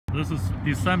This is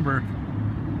December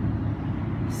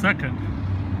 2nd,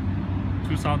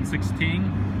 2016.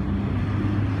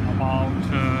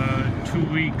 About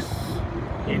 2 weeks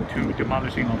into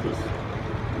demolishing of this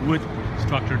wood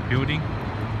structured building.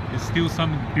 There's still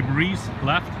some debris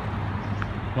left,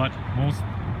 but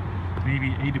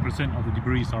maybe 80% of the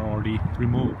debris are already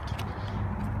removed.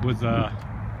 With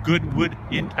good wood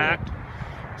intact,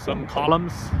 some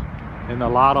columns, and a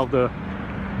lot of the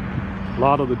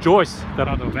joists that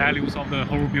are the values of the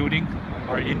whole building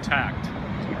are intact,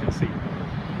 as you can see.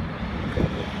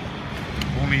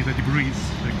 Only the debris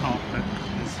that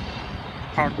is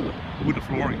part of the wood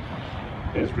flooring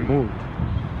is removed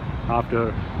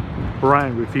after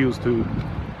Brian refused to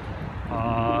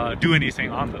do anything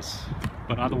on this.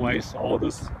 But otherwise, all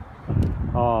this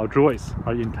joists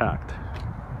are intact.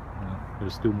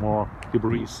 There's still more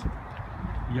debris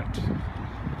yet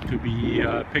to be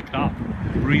picked up.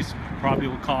 Debris probably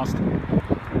will cost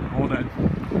more than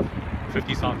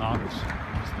 $50,000.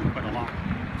 Still quite a lot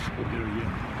over there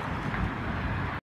yet.